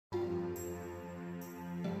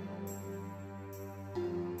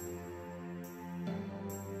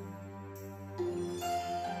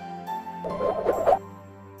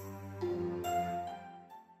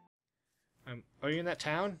you in that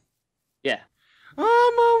town? Yeah. I'm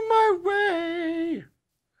on my way.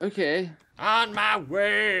 Okay. On my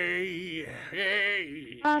way.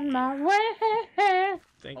 Hey. On my way.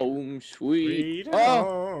 Thank Home sweet. Sweet Oh.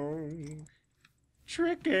 home.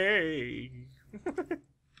 Tricky.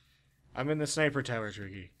 I'm in the sniper tower,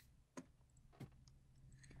 Tricky.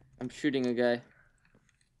 I'm shooting a guy.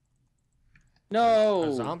 No.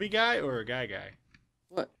 A zombie guy or a guy?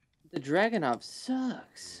 What? The Dragonov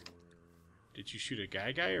sucks. Did you shoot a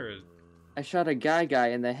guy or a... I shot a guy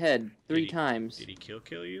in the head 3 times. Did he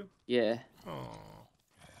kill you? Yeah. Oh.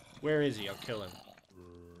 Where is he? I'll kill him.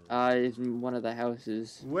 He's in one of the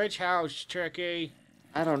houses. Which house, Tricky?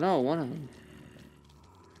 I don't know, one of them.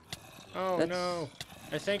 Oh no.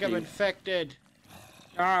 I think I'm infected.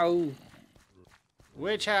 Oh.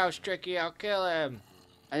 Which house, Tricky? I'll kill him.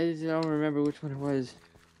 I don't remember which one it was.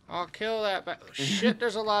 I'll kill that shit,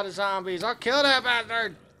 there's a lot of zombies. I'll kill that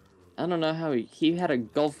bastard. I don't know how he had a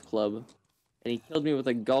golf club. And he killed me with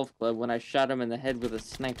a golf club when I shot him in the head with a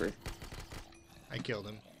sniper. I killed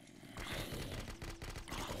him.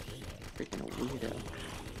 Freaking weirdo.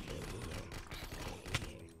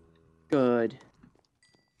 Good.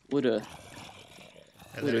 Woulda.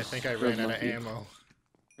 And then I think I ran out of ammo.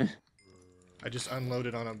 I just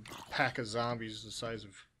unloaded on a pack of zombies the size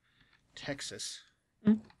of Texas.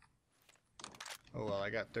 Mm. Oh well,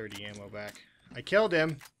 I got 30 ammo back. I killed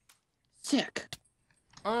him. Sick.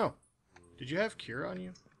 Oh. Did you have cure on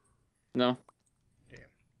you? No. Damn.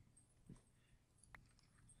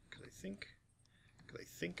 Cause I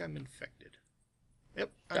think I'm infected.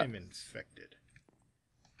 Yep, I'm infected.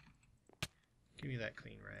 Give me that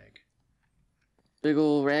clean rag. Big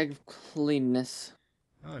ol' rag of cleanness.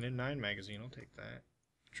 Oh, an N9 magazine, I'll take that.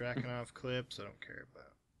 Draconov clips, I don't care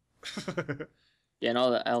about. Yeah, and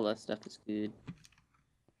all that stuff is good.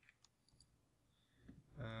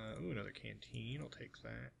 Ooh, another canteen, I'll take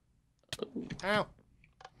that. Ooh. Ow!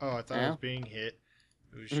 Oh, I thought I was Ow. being hit.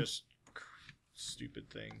 It was just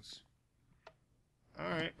stupid things.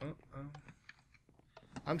 Alright,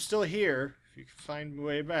 I'm still here, if you can find my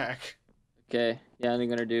way back. Okay, yeah, I'm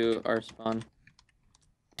gonna do our spawn.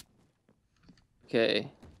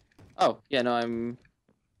 Okay. Oh, yeah, no, I'm...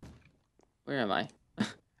 Where am I?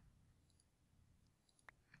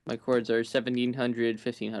 My chords are 1700,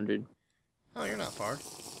 1500. Oh, you're not far.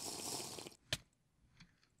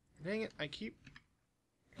 Dang it, I keep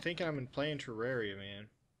thinking I'm playing Terraria, man.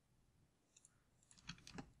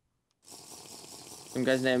 Some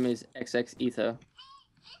guy's name is XX Etho.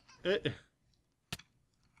 I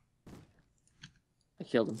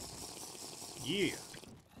killed him. Yeah.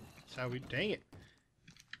 That's how we... Dang it.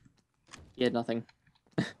 He had nothing.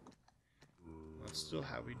 That's still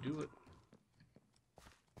how we do it.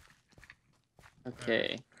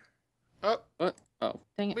 Okay. Oh, What? Oh,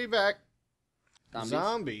 dang it. be back. Zombies?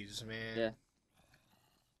 Zombies, man. Yeah.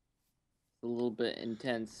 It's a little bit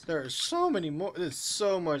intense. There are so many more. It's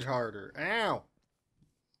so much harder. Ow.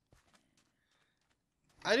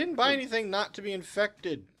 I didn't buy anything not to be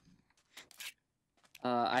infected.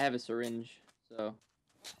 I have a syringe, so...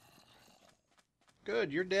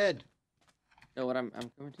 Good, you're dead. No, what? I'm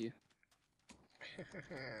coming to you.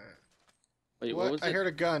 Wait, what was it? I heard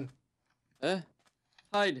a gun.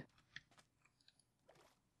 Hide.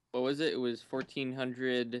 What was it? It was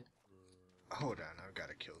 1400. Hold on, I've got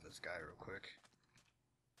to kill this guy real quick.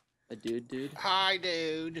 A dude? Hi,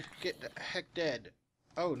 dude. Get the heck dead.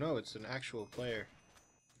 Oh, no, it's an actual player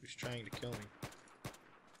who's trying to kill me.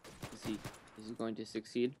 Is he going to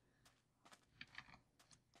succeed?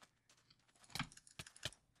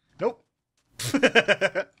 Nope. He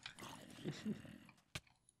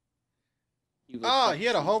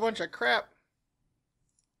had a whole bunch of crap.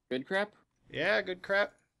 Good crap? Yeah, good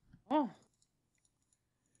crap. Oh.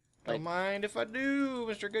 Don't mind if I do,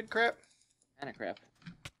 Mr. Good Crap. Kind of crap.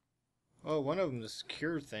 Oh, one of them, this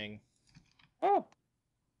cure thing. Oh.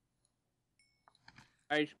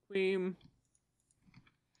 Ice cream.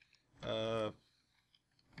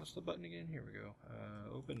 What's the button again? Here we go.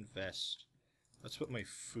 Open vest. Let's put my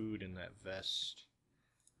food in that vest.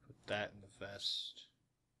 Put that in the vest.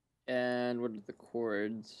 And what are the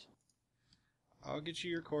cords? I'll get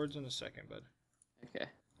you your cords in a second, bud. Okay.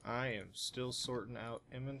 I am still sorting out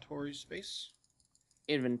inventory space.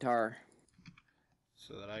 Inventar.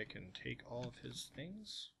 So that I can take all of his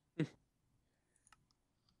things. Let's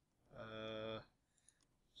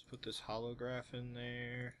put this holograph in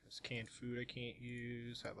there. This canned food I can't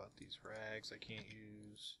use. How about these rags I can't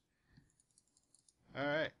use?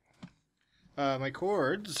 Alright. My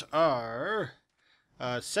cords are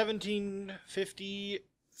 1750,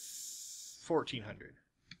 1400.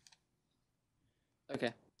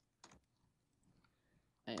 Okay.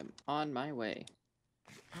 I am on my way.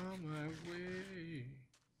 On my way.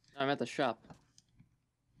 I'm at the shop.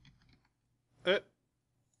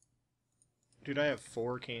 Dude, I have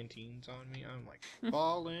 4 canteens on me. I'm like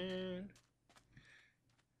ballin'.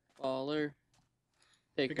 Baller.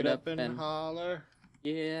 Pick it up and holler.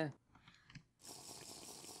 Yeah.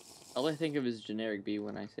 All I think of is generic B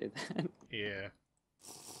when I say that. Yeah.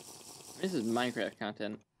 This is Minecraft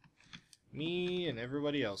content. Me and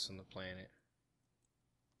everybody else on the planet.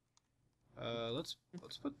 Let's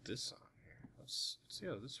put this on here. Let's see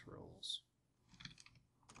how this rolls.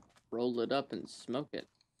 Roll it up and smoke it.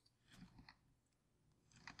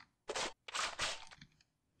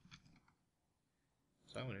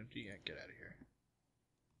 Is that one empty? Yeah, get out of here.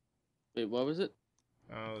 Wait, what was it?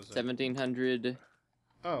 Oh, is 1700.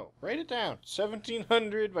 Oh, write it down.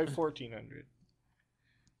 1700 by 1400.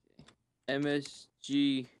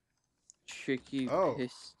 MSG tricky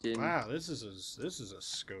piston. Wow, this is a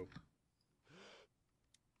scope.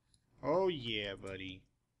 Oh yeah, buddy.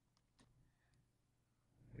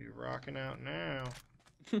 We rocking out now.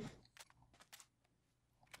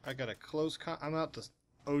 I got a I'm out the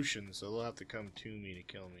ocean, so they'll have to come to me to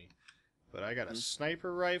kill me. But I got a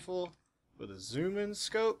sniper rifle with a zoom-in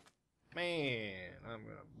scope. Man, I'm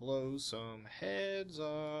gonna blow some heads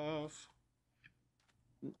off.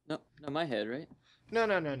 No, not my head, right? No.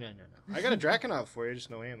 I got a Drakenov for you, just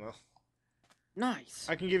no ammo. Nice.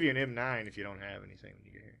 I can give you an M9 if you don't have anything when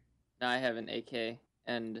you get here. No, I have an AK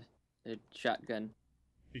and a shotgun.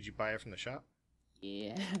 Did you buy it from the shop?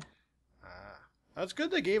 Yeah. Ah, that's good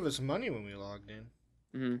they gave us money when we logged in.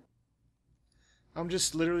 Mm-hmm. I'm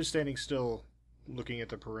just literally standing still, looking at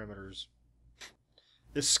the perimeters.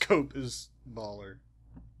 This scope is baller.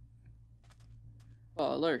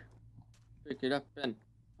 Baller. Pick it up and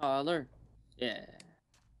holler. Yeah.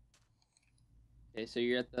 Okay, so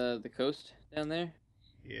you're at the coast down there?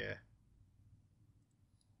 Yeah.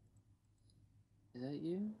 Is that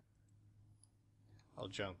you? I'll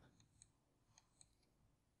jump.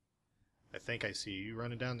 I think I see you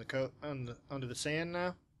running down the onto the sand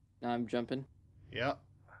now. Now I'm jumping. Yep.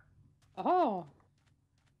 Oh.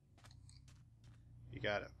 You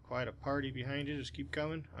got quite a party behind you. Just keep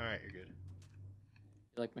coming. All right, you're good.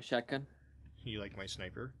 You like my shotgun? You like my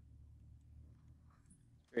sniper?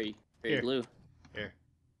 Very Here. blue. Here.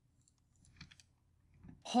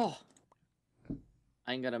 Oh.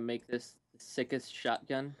 I'm gonna make this the sickest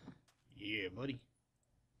shotgun. Yeah, buddy.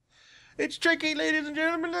 It's tricky, ladies and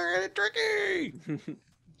gentlemen. Look at it, tricky.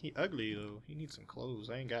 He ugly though. He needs some clothes.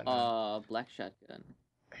 I ain't got none. Black shotgun.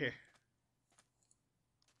 Here.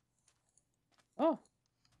 Oh,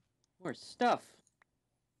 more stuff.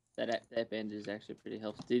 That bandage is actually pretty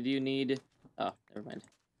helpful. Did you need? Oh, never mind.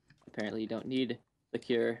 Apparently, you don't need the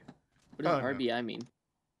cure. What does RBI mean?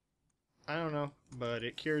 I don't know, but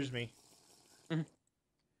it cures me.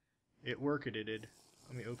 It worked. It did.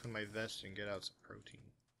 Let me open my vest and get out some protein.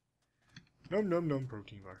 Nom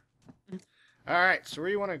protein bar. All right, so where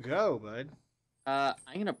do you want to go, bud? I'm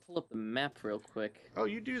gonna pull up the map real quick. Oh,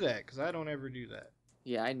 you do that, because I don't ever do that.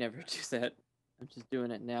 Yeah, I never do that. I'm just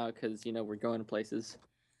doing it now because, you know, we're going places.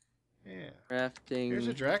 Yeah. Crafting. Here's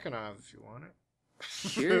a Drakenov if you want it.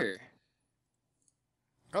 Sure.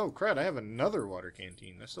 Oh, crud, I have another water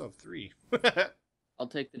canteen. I still have 3. I'll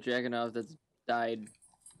take the Dragonov that's died.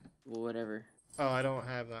 Whatever. Oh, I don't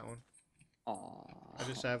have that one. Aww. I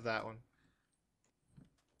just have that one.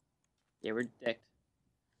 Yeah, we're decked.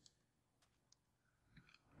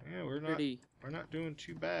 Yeah, we're not doing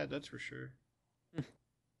too bad, that's for sure.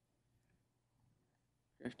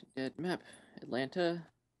 Crafting dead map. Atlanta.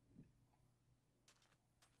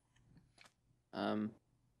 Sure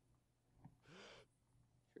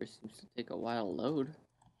seems to take a while to load.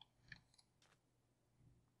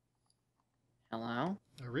 Hello?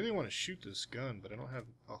 I really want to shoot this gun, but I don't have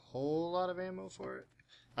a whole lot of ammo for it.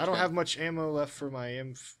 I don't have much ammo left for my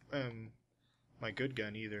my good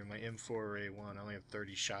gun either. My M4A1. I only have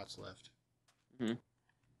 30 shots left.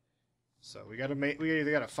 So we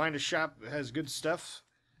either gotta find a shop that has good stuff,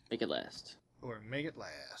 make it last, or make it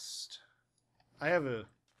last. I have a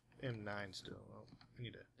M9 still. Well, I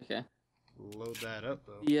need to load that up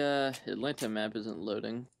though. The Atlanta map isn't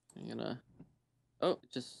loading. I'm gonna. Oh,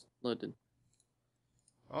 it just loaded.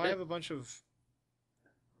 Oh, I have a bunch of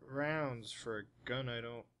rounds for a gun I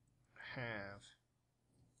don't have.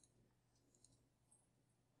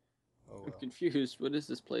 Oh, well. I'm confused. What is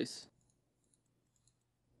this place?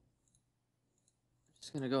 I'm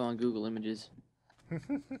just gonna go on Google Images.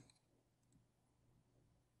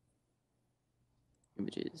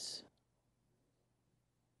 Images.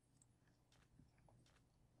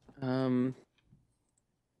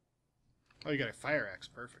 Oh, you got a fire axe.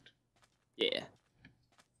 Perfect. Yeah.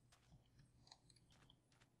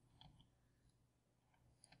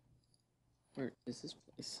 Where is this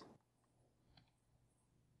place?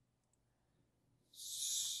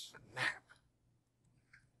 Snap.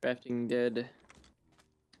 Crafting dead.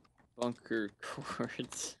 Bunker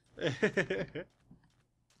cords.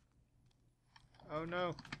 Oh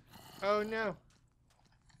no. Oh no.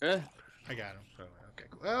 Uh, I got him. So, okay,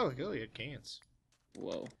 cool. Oh, he had cans.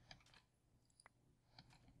 Whoa.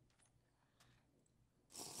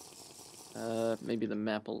 Maybe the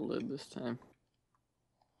map will load this time.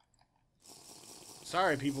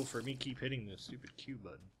 Sorry, people, for me keep hitting the stupid Q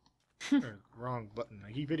button. Or wrong button.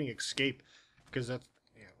 I keep hitting escape because that's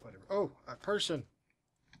yeah, whatever. Oh, a person.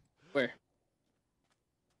 Where?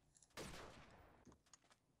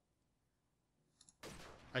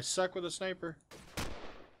 I suck with a sniper.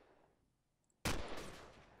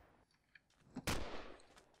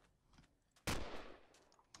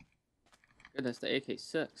 Goodness, the AK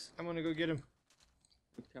sucks. I'm gonna go get him.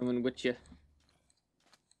 I'm coming with you.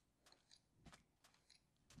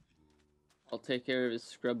 I'll take care of his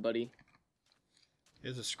scrub buddy.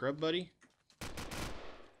 Is a scrub buddy?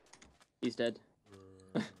 He's dead.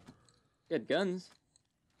 He had guns.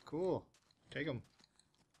 Cool. Take him.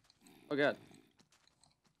 Oh god.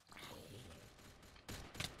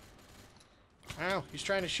 Ow, he's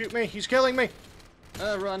trying to shoot me. He's killing me.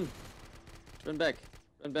 Run. Run back.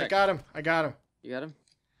 Run back. I got him. I got him. You got him?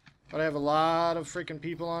 But I have a lot of freaking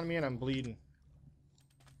people on me and I'm bleeding.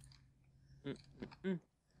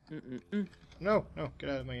 No, no, get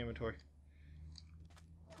out of my inventory.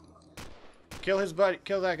 Kill his buddy.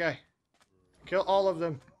 Kill that guy. Kill all of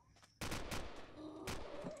them.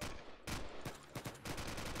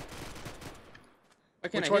 Why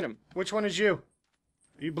can't Which I one? hit him? Which one is you?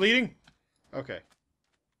 Are you bleeding? Okay.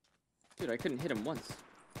 Dude, I couldn't hit him once.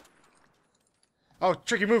 Oh,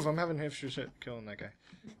 tricky move. I'm having hipsters hit killing that guy.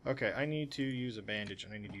 Okay, I need to use a bandage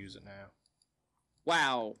and I need to use it now.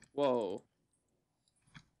 Wow. Whoa.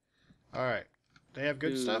 Alright. They have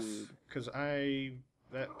good stuff? Dude. Because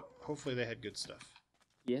hopefully they had good stuff.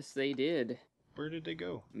 Yes, they did. Where did they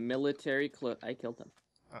go? Military clo- I killed them.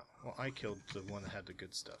 Oh, well, I killed the one that had the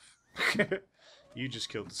good stuff. You just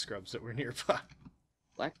killed the scrubs that were nearby.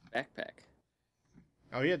 Black backpack.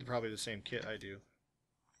 Oh, he had probably the same kit I do.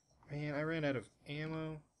 Man, I ran out of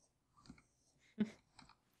ammo.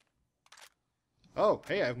 Oh,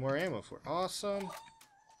 hey, I have more ammo for it. Awesome.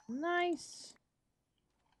 Nice.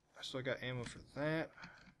 I still got ammo for that.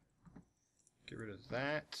 Get rid of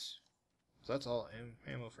that. So that's all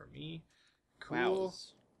ammo for me. Cool. Wow.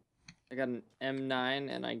 I got an M9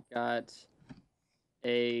 and I got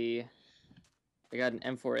an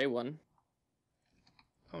M4A1.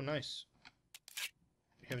 Oh, nice.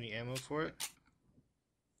 You have any ammo for it?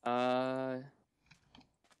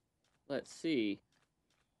 Let's see.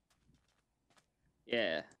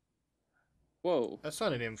 Yeah. Whoa. That's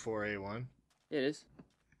not an M4A1. It is.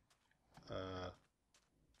 It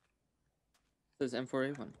says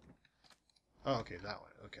M4A1. Oh, okay, that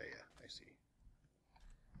one. Okay, yeah, I see.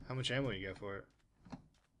 How much ammo you got for it?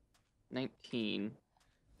 19.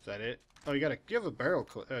 Is that it? Oh, you have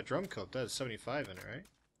a drum clip. That has 75 in it, right?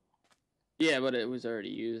 Yeah, but it was already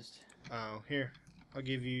used. Oh, here. I'll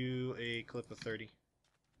give you a clip of 30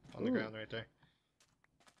 on the Ooh. ground right there.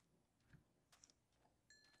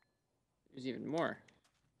 There's even more.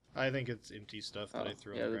 I think it's empty stuff that I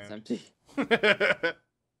threw yeah, on the that's ground. empty.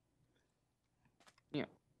 Yeah.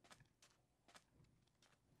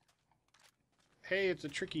 Hey, it's a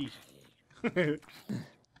tricky. Yeah,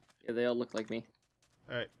 they all look like me.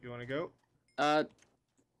 Alright, you want to go?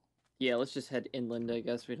 Yeah, let's just head inland, I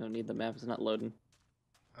guess. We don't need the map. It's not loading.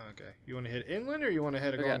 Okay. You want to head inland or you want to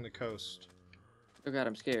head along the coast? Oh god,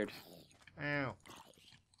 I'm scared. Ow.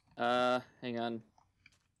 Hang on.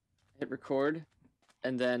 Hit record,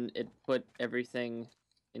 and then it put everything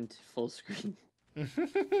into full screen.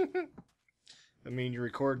 I mean, your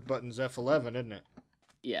record button's F11, isn't it?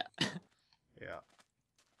 Yeah. Yeah.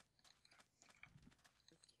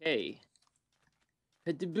 Okay.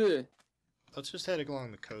 Let's just head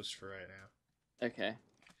along the coast for right now. Okay.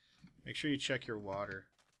 Make sure you check your water.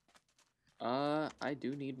 I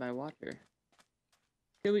do need my water.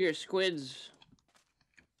 Kill your squids.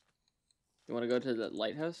 You want to go to the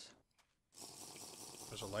lighthouse?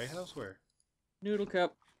 There's a lighthouse? Where? Noodle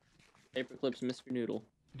cup. Paperclips, Mr. Noodle.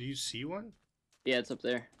 Do you see one? Yeah, it's up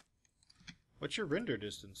there. What's your render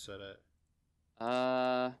distance set at?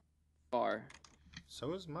 Far.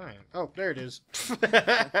 So is mine. Oh, there it is.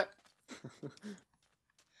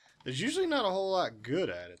 There's usually not a whole lot good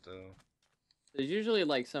at it, though. There's usually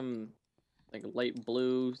like some like light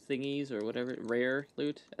blue thingies or whatever, rare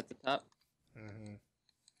loot at the top. Mm-hmm.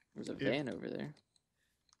 There's a van over there.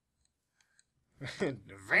 The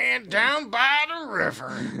van down by the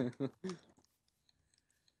river.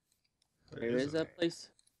 There is a place.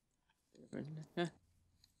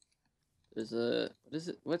 There's a, what is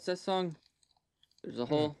it? What's that song? There's a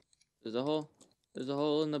hole. There's a hole. There's a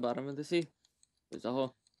hole in the bottom of the sea. There's a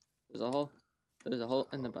hole. There's a hole. There's a hole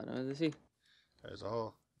in the bottom of the sea. There's a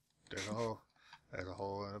hole. There's a hole. There's a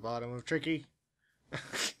hole in the bottom of Tricky.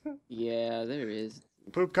 Yeah, there is.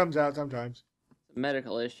 Poop comes out sometimes. It's a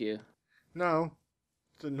medical issue. No,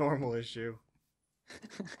 it's a normal issue.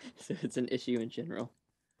 So it's an issue in general.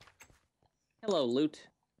 Hello, loot.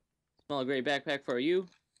 Small gray backpack for you.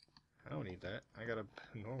 I don't need that. I got a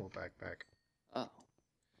normal backpack. Oh.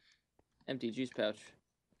 Empty juice pouch.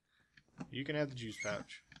 You can have the juice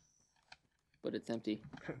pouch. But it's empty.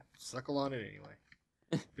 Suckle on it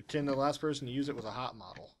anyway. Pretend the last person to use it was a hot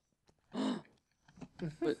model.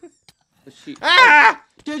 but she... Ah!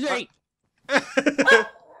 JJ!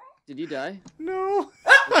 Did you die? No.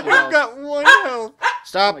 I've got 1 health.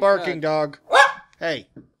 Stop barking, dog. Hey,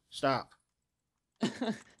 stop.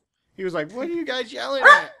 He was like, what are you guys yelling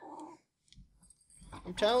at?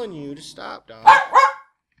 I'm telling you to stop, dog.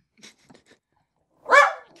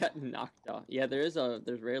 Got knocked off. Yeah, there's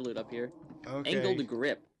rare loot up here. Okay. Angled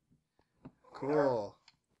grip. Cool.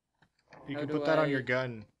 You How can do put that on your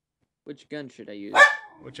gun. Which gun should I use?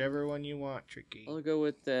 Whichever one you want, Tricky. I'll go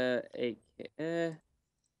with the AK.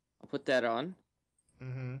 I'll put that on.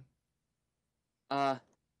 Mm-hmm. I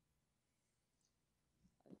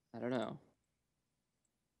don't know.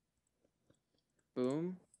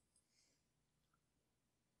 Boom.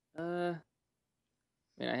 I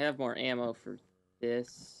mean, I have more ammo for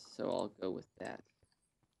this, so I'll go with that.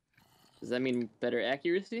 Does that mean better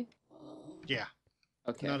accuracy? Yeah.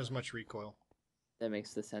 Okay. Not as much recoil. That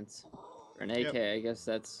makes the sense. For an AK, I guess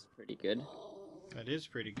that's pretty good. That is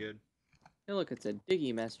pretty good. Hey, look, it's a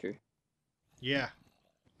Diggy Master. Yeah.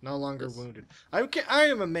 No longer wounded. I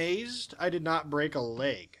am amazed I did not break a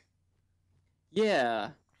leg. Yeah.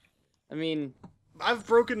 I mean... I've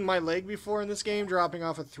broken my leg before in this game, dropping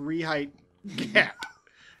off a 3 height gap.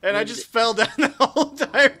 And I just fell down the whole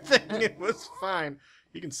entire thing. It was fine.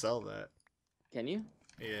 You can sell that. Can you?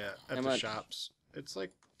 Yeah, at How the much? shops. It's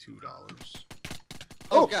like $2.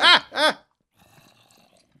 Oh, Oh, God. ah, ah!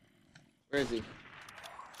 Where is he?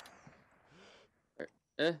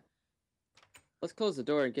 Let's close the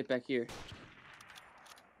door and get back here.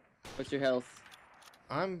 What's your health?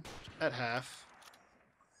 I'm at half.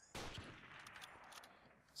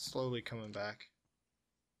 Slowly coming back.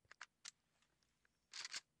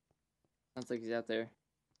 Sounds like he's out there.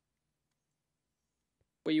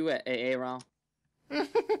 Where you at, AA round?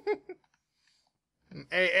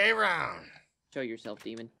 AA round. Show yourself,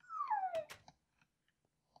 demon.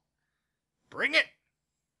 Bring it.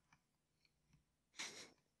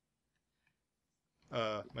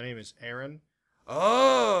 My name is Aaron.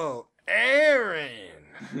 Oh,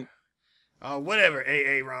 Aaron. Whatever,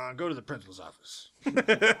 AA Ron. Go to the principal's office.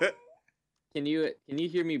 Can you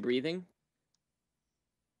hear me breathing?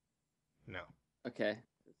 No. Okay.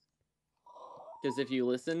 Because if you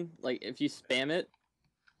listen, like if you spam it,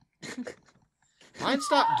 Mine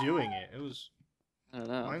stopped doing it. It was. I don't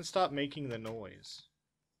know. Mine stopped making the noise.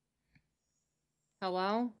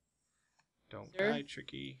 Hello? Don't Sir? die,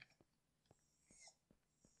 Tricky.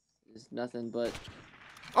 There's nothing but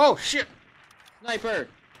Oh shit! sniper.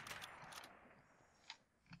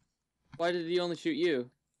 Why did he only shoot you?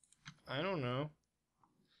 I don't know.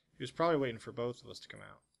 He was probably waiting for both of us to come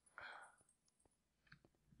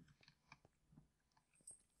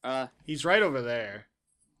out. He's right over there.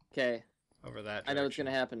 Okay. Over that direction. I know what's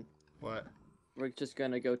gonna happen. What? We're just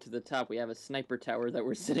gonna go to the top. We have a sniper tower that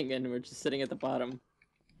we're sitting in. We're just sitting at the bottom.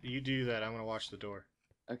 You do that. I'm gonna watch the door.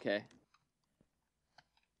 Okay.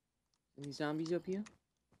 Any zombies up here?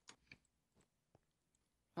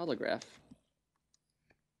 Holograph.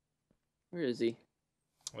 Where is he?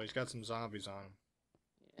 Well, he's got some zombies on him.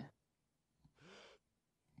 Yeah.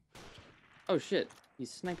 Oh shit! He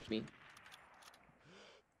sniped me.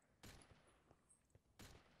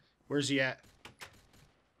 Where's he at?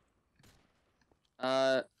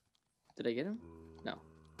 Did I get him? No.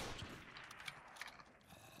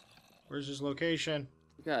 Where's his location?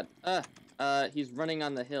 God. He's running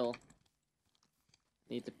on the hill.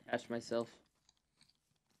 Need to patch myself.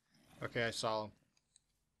 Okay, I saw him.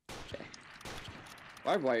 Okay.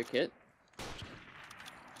 Barbed wire kit.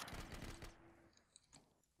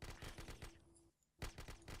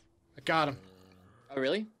 I got him. Oh,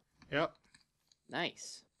 really? Yep.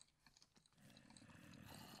 Nice.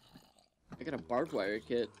 I got a barbed wire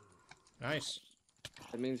kit. Nice.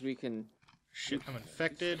 That means we can... Shit, I'm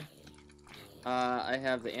infected. I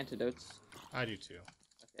have the antidotes. I do too.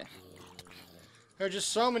 Okay. There are just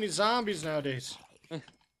so many zombies nowadays.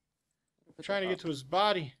 Trying to get to his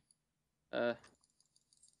body. 12.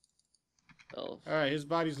 Alright, his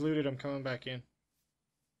body's looted. I'm coming back in.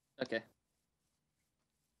 Okay.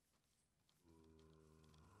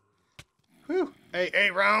 Whew. Hey,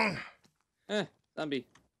 Round. Zombie.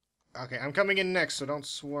 Okay, I'm coming in next, so don't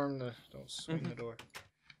swing the door.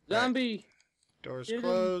 Zombie! Right. Door's Get him.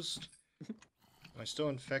 closed. Am I still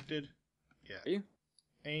infected? Yeah. Are you?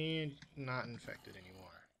 And not infected anymore.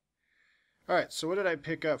 Alright, so what did I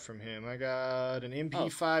pick up from him? I got an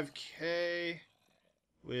MP5K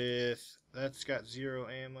with... That's got 0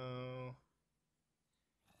 ammo.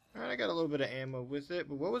 Alright, I got a little bit of ammo with it,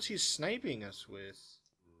 but what was he sniping us with?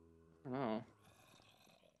 I don't know.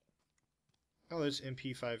 Oh, this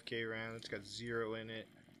MP5K round. It's got 0 in it.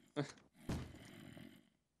 I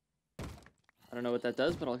don't know what that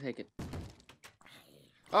does, but I'll take it.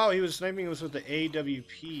 Oh, he was sniping us with the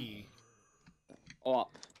AWP.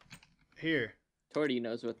 Op. Here. Torty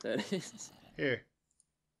knows what that is. Here.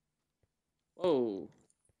 Whoa.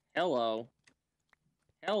 Hello.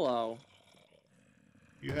 Hello.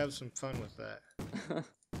 You have some fun with that.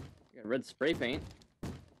 Got red spray paint.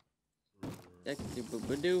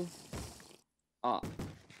 Deck-a-doo-boo-boo-doo. Ah.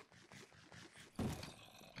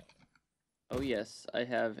 Oh yes, I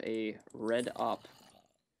have a red op.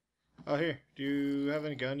 Oh, here. Do you have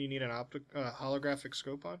any gun you need an holographic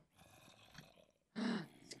scope on?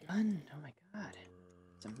 It's a gun. Oh my god.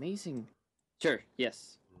 It's amazing. Sure,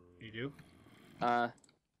 yes. You do? I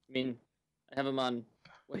mean, I have them on...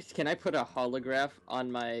 Wait, can I put a holograph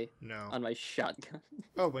on my... No. On my shotgun?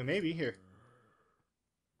 Oh, wait, maybe. Here.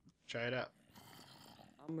 Try it out.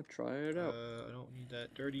 I'm gonna try it out. I don't need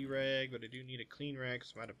that dirty rag, but I do need a clean rag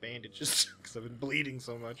because I'm out of bandages because I've been bleeding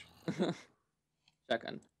so much.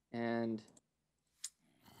 Shotgun. And...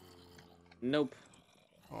 Nope.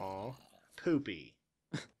 Aw. Poopy.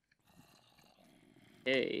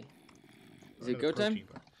 Hey. Is it Another go time? protein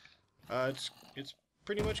bar. It's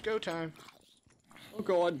pretty much go time. Oh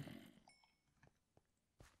god.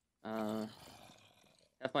 Half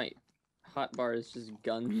my hot bar is just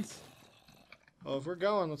guns. Well, if we're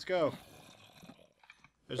going, let's go.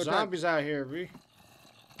 There's Go time. zombies out here, B.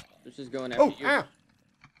 It's just going after Oh, you. ow!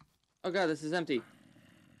 Oh god, this is empty.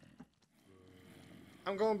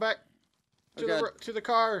 I'm going back Oh to god. to the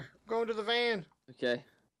car. Going to the van. Okay.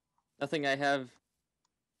 Nothing I have.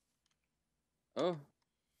 Oh.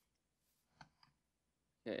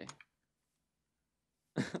 Okay.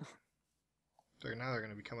 Now they're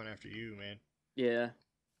gonna be coming after you, man. Yeah.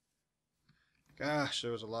 Gosh,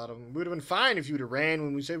 there was a lot of them. It would have been fine if you would have ran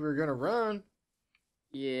when we said we were gonna run.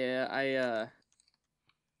 Yeah,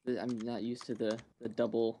 I'm not used to the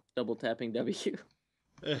double tapping W.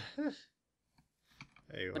 There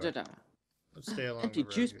you are. Let's stay along Empty the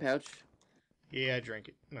road juice here. pouch. Yeah, I drank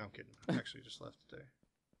it. No, I'm kidding. I actually just left it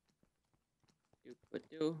there.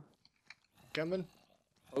 Do. Coming?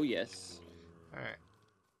 Oh yes. Alright.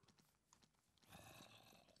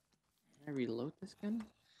 Can I reload this gun?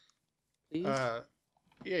 Please?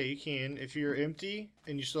 Yeah, you can. If you're empty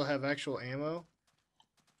and you still have actual ammo.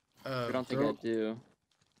 I don't think I do.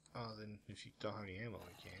 Oh, then if you don't have any ammo,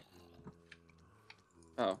 you can't.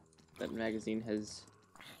 Oh, that magazine has...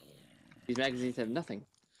 These magazines have nothing.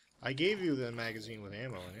 I gave you the magazine with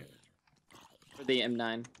ammo in it. For the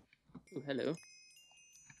M9. Ooh, hello.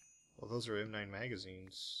 Well, those are M9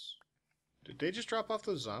 magazines. Did they just drop off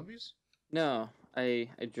those zombies? No, I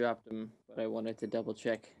dropped them, but I wanted to double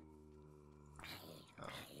check.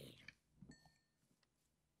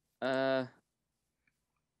 Oh.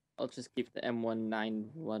 I'll just keep the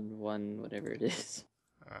M1911, whatever it is.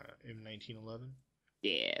 M1911?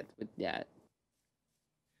 Yeah, with that.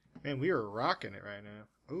 Man, we are rocking it right now.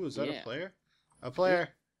 Ooh, is that Yeah. a player? A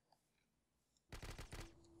player! Oh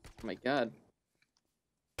my god.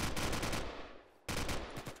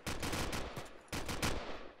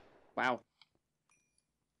 Wow.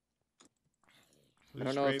 Blue I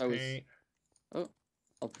don't know if spray I was- paint, Oh,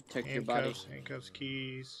 I'll protect your body. handcuffs,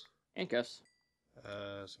 keys. Handcuffs.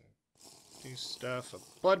 Some new stuff. A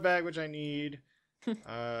blood bag, which I need.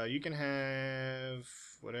 You can have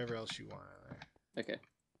whatever else you want in there. Okay.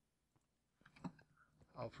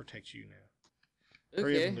 I'll protect you now.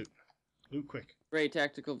 Hurry up Okay. and loot. Loot quick. Gray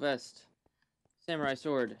tactical vest. Samurai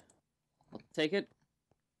sword. I'll take it.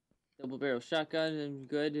 Double barrel shotgun and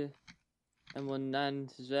good. M19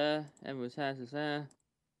 M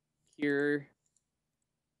cure.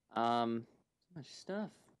 So much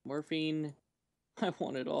stuff. Morphine. I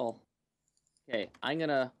want it all. Okay, I'm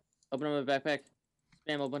gonna open up my backpack,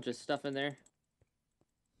 spam a bunch of stuff in there.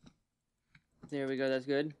 There we go, that's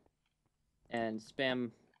good. And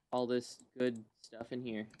spam all this good stuff in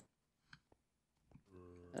here.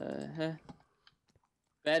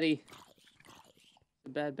 Batty.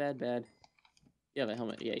 Bad. You have a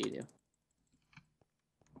helmet? Yeah, you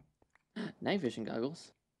do. Night vision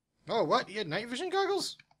goggles? Oh, what? You had night vision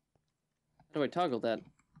goggles? How do I toggle that?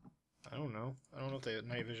 I don't know. I don't know if the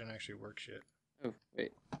night vision actually works yet. Oh,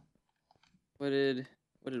 wait.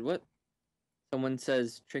 What? Someone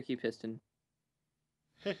says tricky piston.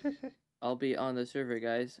 I'll be on the server,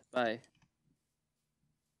 guys. Bye.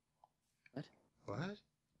 What? What?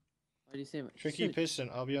 Why do you say Tricky piston.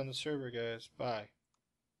 I'll be on the server, guys. Bye.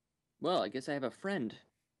 Well, I guess I have a friend.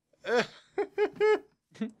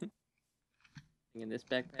 In this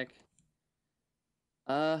backpack.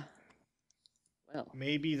 Well.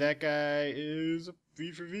 Maybe that guy is a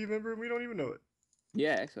V4V member and we don't even know it.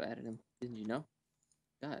 Yeah, Exo added him. Didn't you know?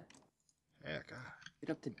 God. Yeah, God. Get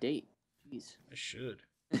up to date. Jeez. I should.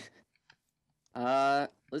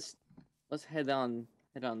 Let's head on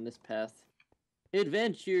this path.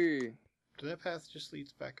 Adventure. So that path just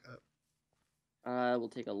leads back up. We'll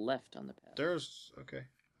take a left on the path. Okay.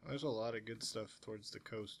 There's a lot of good stuff towards the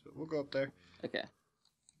coast, but we'll go up there. Okay.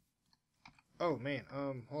 Oh man,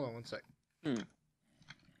 hold on one sec.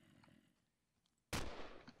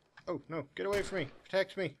 Oh no, get away from me!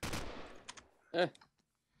 Protect me!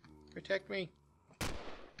 Protect me!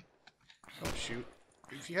 Don't shoot.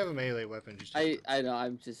 If you have a melee weapon, just I know.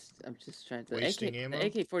 I'm just trying to. Wasting ammo? The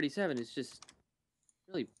AK-47 is just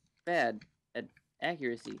really bad at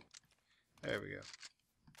accuracy. There we go.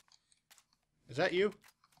 Is that you?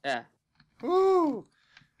 Yeah. Woo!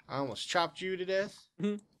 I almost chopped you to death.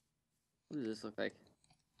 What does this look like?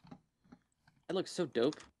 That looks so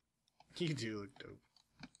dope. You do look dope.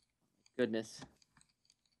 Goodness.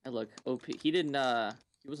 I look OP. He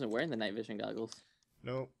wasn't wearing the night vision goggles.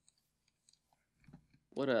 Nope.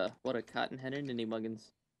 What a cotton-headed ninny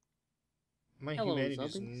muggins. My Hello, humanity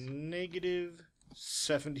is zombies. negative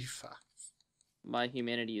 75. My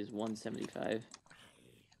humanity is 175.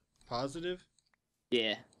 Positive?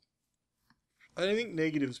 Yeah. I think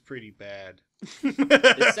negative's pretty bad.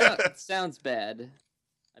 It sounds bad.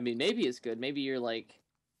 I mean, maybe it's good. Maybe you're like...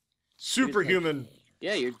 Superhuman!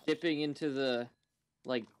 Yeah, you're dipping into the,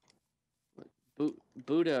 like,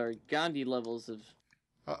 Buddha or Gandhi levels of...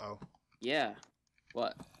 Uh-oh. Yeah.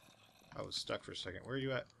 What? I was stuck for a second. Where are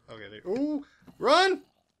you at? Okay, there. Ooh! Run!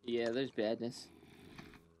 Yeah, there's badness.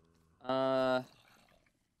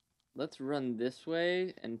 Let's run this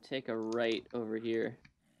way and take a right over here.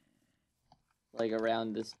 Like,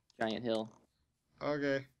 around this giant hill.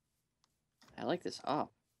 Okay. I like this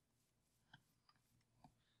op.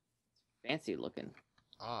 It's fancy looking.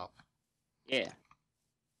 Op. Yeah.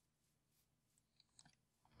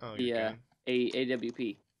 Oh, The, you're good.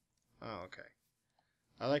 AWP. Oh, okay.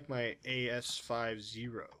 I like my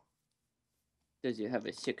AS50. Does you have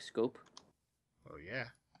a 6 scope? Oh, yeah.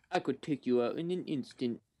 I could take you out in an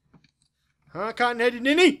instant. Huh, cotton-headed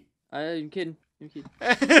ninny? I'm kidding.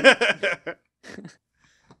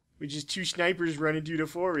 We're just two snipers running through the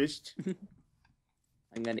forest.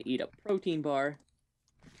 I'm gonna eat a protein bar.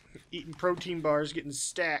 Eating protein bars, getting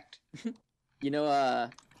stacked. You know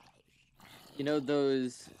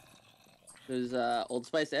those Old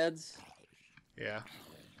Spice ads? Yeah.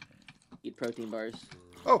 Eat protein bars.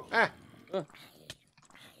 Oh, ah! Oh.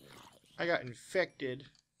 I got infected.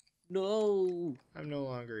 No. I'm no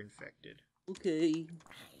longer infected. Okay.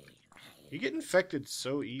 You get infected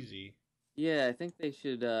so easy. Yeah, I think they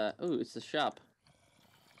should. Oh, it's the shop.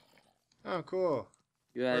 Oh, cool.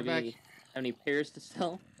 You have any pears to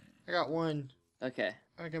sell? I got one. Okay.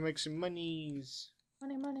 I can make some monies.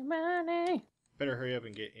 Money. Better hurry up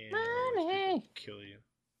and get in. Money. People kill you.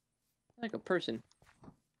 Like a person.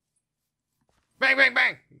 Bang, bang,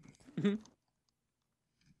 bang!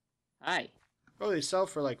 Hi. Oh, they sell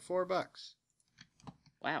for like $4.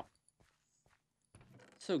 Wow.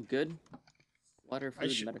 So good. Water,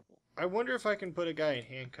 food, medical. I wonder if I can put a guy in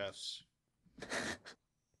handcuffs.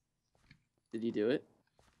 Did you do it?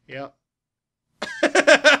 Yep.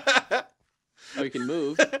 Oh, you can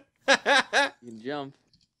move. You can jump.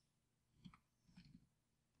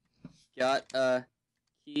 Got a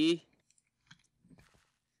key.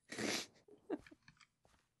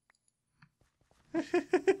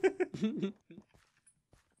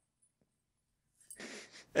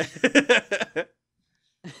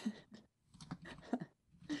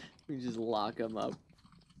 We just lock him up.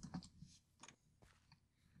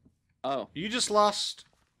 Oh. You just lost...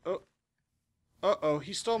 Oh. Uh-oh,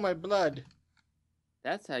 he stole my blood.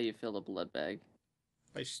 That's how you fill a blood bag.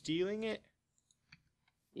 By stealing it?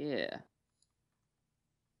 Yeah.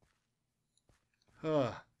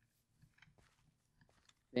 Ugh.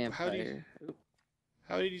 Vampire.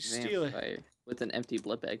 How did he steal it? Vampire. With an empty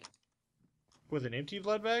blood bag. With an empty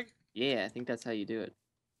blood bag? Yeah, I think that's how you do it.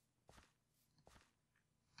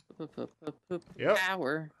 Yep.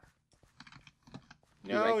 Power.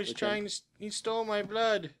 No, he's trying to... He stole my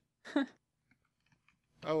blood.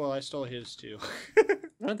 Oh, well, I stole his, too.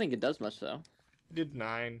 I don't think it does much, though. He did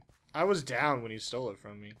 9. I was down when he stole it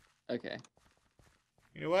from me. Okay.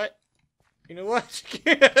 You know what? You know what?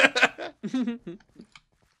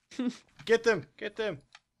 Get them! Get them!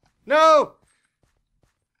 No!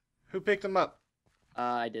 Who picked them up?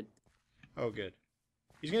 I did. Oh, good.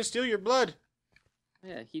 He's gonna steal your blood.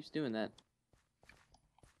 Yeah, he keeps doing that.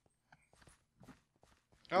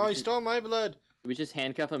 Oh, he stole my blood. Did we just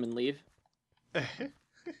handcuff him and leave?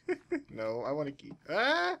 No, I want to keep...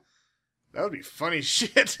 Ah! That would be funny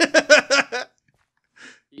shit.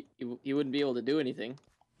 He wouldn't be able to do anything.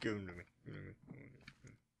 Give him to me. Give him to me.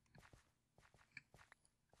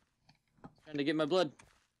 Trying to get my blood.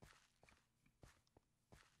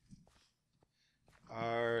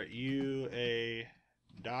 Are you a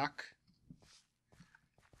doc?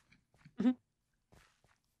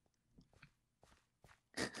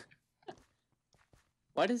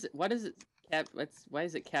 Why is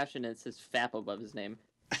it captioned and it says FAP above his name?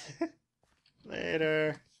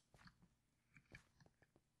 Later.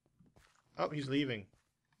 Oh, he's leaving.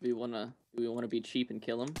 Do we wanna be cheap and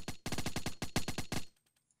kill him?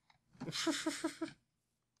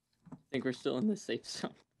 Think we're still in the safe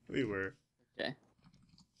zone. We were. Okay.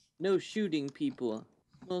 No shooting, people.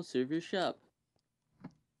 We'll serve your shop.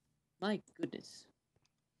 My goodness.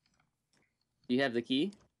 Do you have the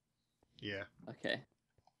key? Yeah. Okay.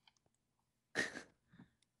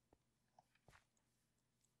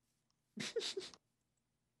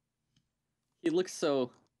 He looks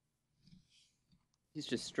so... He's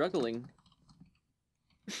just struggling.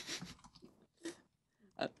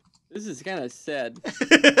 This is kind of sad.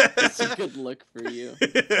 It's a good look for you.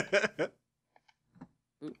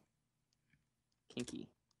 Ooh. Kinky.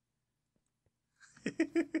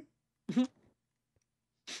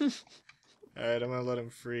 Alright, I'm gonna let him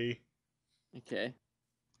free. Okay.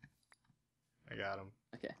 I got him.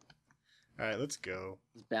 Okay. Alright, let's go.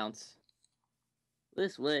 Let's bounce.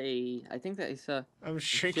 This way. I think that I saw... I'm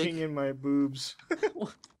shrinking in my boobs.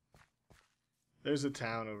 There's a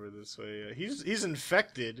town over this way. He's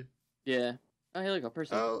infected. Yeah. Oh, hey, look, a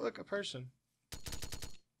person. Oh, look, a person.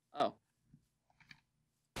 Oh.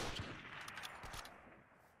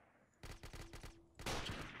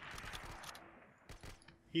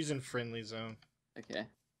 He's in friendly zone. Okay.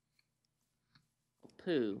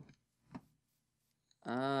 Poo.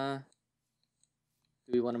 Do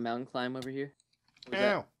we want to mountain climb over here? Ow!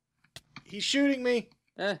 That? He's shooting me!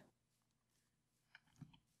 Eh.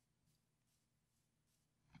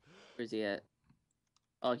 Where's he at?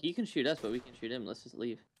 Oh, he can shoot us, but we can shoot him. Let's just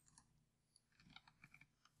leave.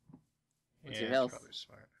 What's your health? Probably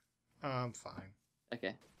smart. I'm fine.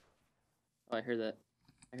 Okay. Oh, I heard that.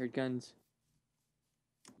 I heard guns.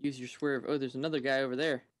 Use your swerve. Oh, there's another guy over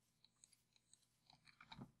there.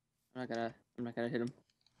 I'm not gonna hit him.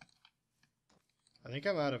 I think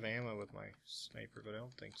I'm out of ammo with my sniper, but I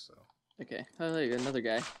don't think so. Okay. Oh, there you go, another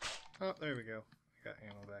guy. Oh, there we go. I got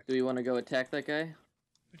ammo back. Do we want to go attack that guy?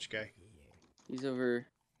 Which guy? He's over...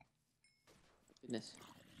 Goodness.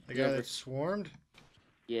 The guy that swarmed?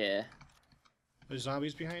 Yeah. There's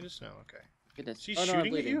zombies behind us? No, okay. Goodness. Is he no,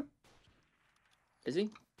 shooting at you? Is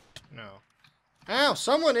he? No. Ow!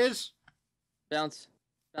 Someone is! Bounce.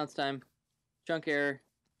 Bounce time. Chunk error.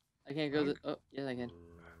 I can't go oh, yes I can.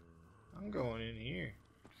 I'm going in here.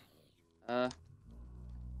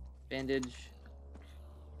 Bandage.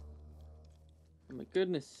 Oh my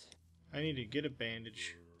goodness. I need to get a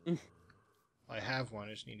bandage. I have one,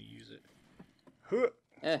 I just need to use it. Huh.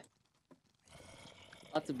 Eh.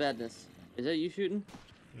 Lots of badness. Is that you shooting?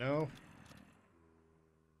 No.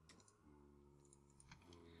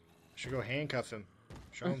 I should go handcuff him.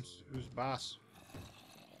 Show him who's boss.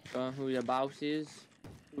 Show him who the boss is.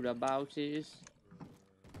 Who the boss is.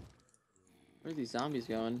 Where are these zombies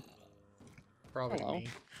going? Probably me.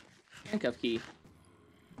 Handcuff key.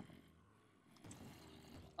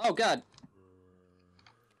 Oh god.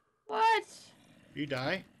 What? You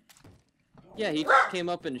die? Yeah, he came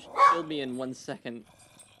up and killed me in 1 second.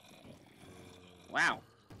 Wow.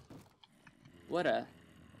 What a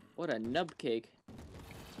nub cake.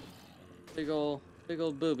 Big ol'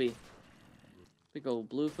 booby. Big ol'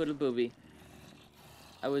 blue-footed booby.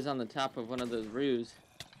 I was on the top of one of those roofs.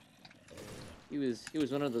 He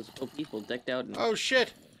was one of those old people decked out in... Oh,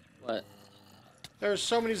 shit! What? There's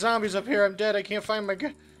so many zombies up here, I'm dead. I can't find my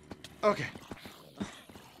gun. Okay.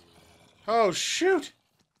 Oh, shoot!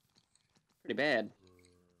 Pretty bad.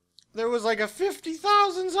 There was like a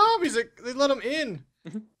 50,000 zombies. They let them in.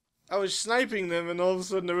 I was sniping them, and all of a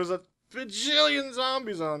sudden there was a bajillion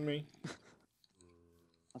zombies on me.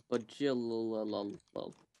 A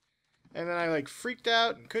bajillion. And then I like freaked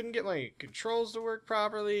out and couldn't get my controls to work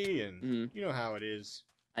properly, and you know how it is.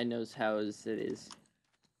 I knows how it is.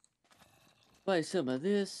 Buy some of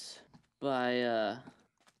this. Buy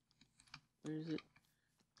where is it?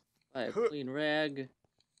 Buy a clean rag.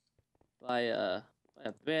 Buy a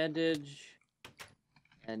bandage.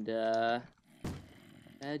 And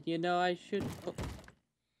you know I should.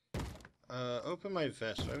 Open my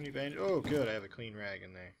vest. Do I have any bandage? Oh, good. I have a clean rag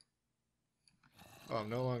in there. Oh, I'm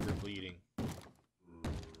no longer bleeding.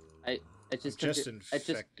 I just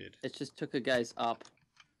infected. It just took a guy's up.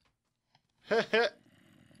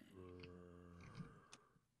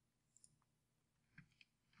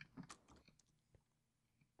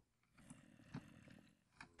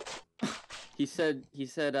 He said,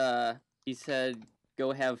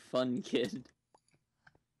 go have fun, kid.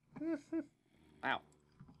 Wow.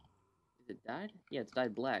 Is it dyed? Yeah, it's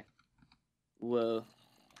dyed black. Whoa.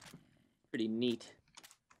 Pretty neat.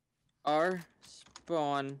 R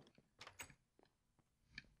spawn.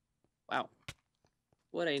 Wow.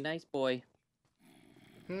 What a nice boy.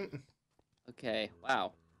 Okay,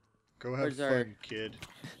 wow. Go have fun, kid.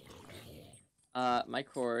 My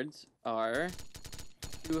chords are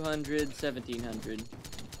 200, 1700.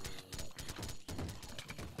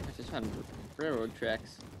 I just found railroad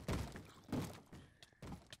tracks.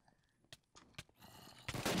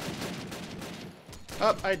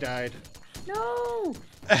 Oh, I died. No!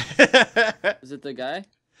 Is it the guy?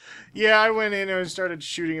 Yeah, I went in and started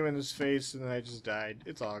shooting him in his face, and then I just died.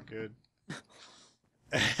 It's all good.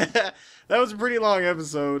 That was a pretty long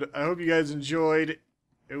episode. I hope you guys enjoyed.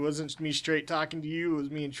 It wasn't me straight talking to you. It was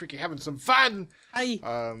me and Tricky having some fun. Hi.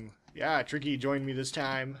 Yeah, Tricky joined me this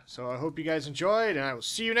time. So I hope you guys enjoyed, and I will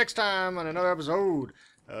see you next time on another episode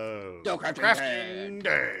of Crafting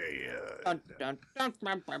Day. Dun, dun, dun,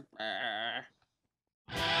 dun, dun, dun.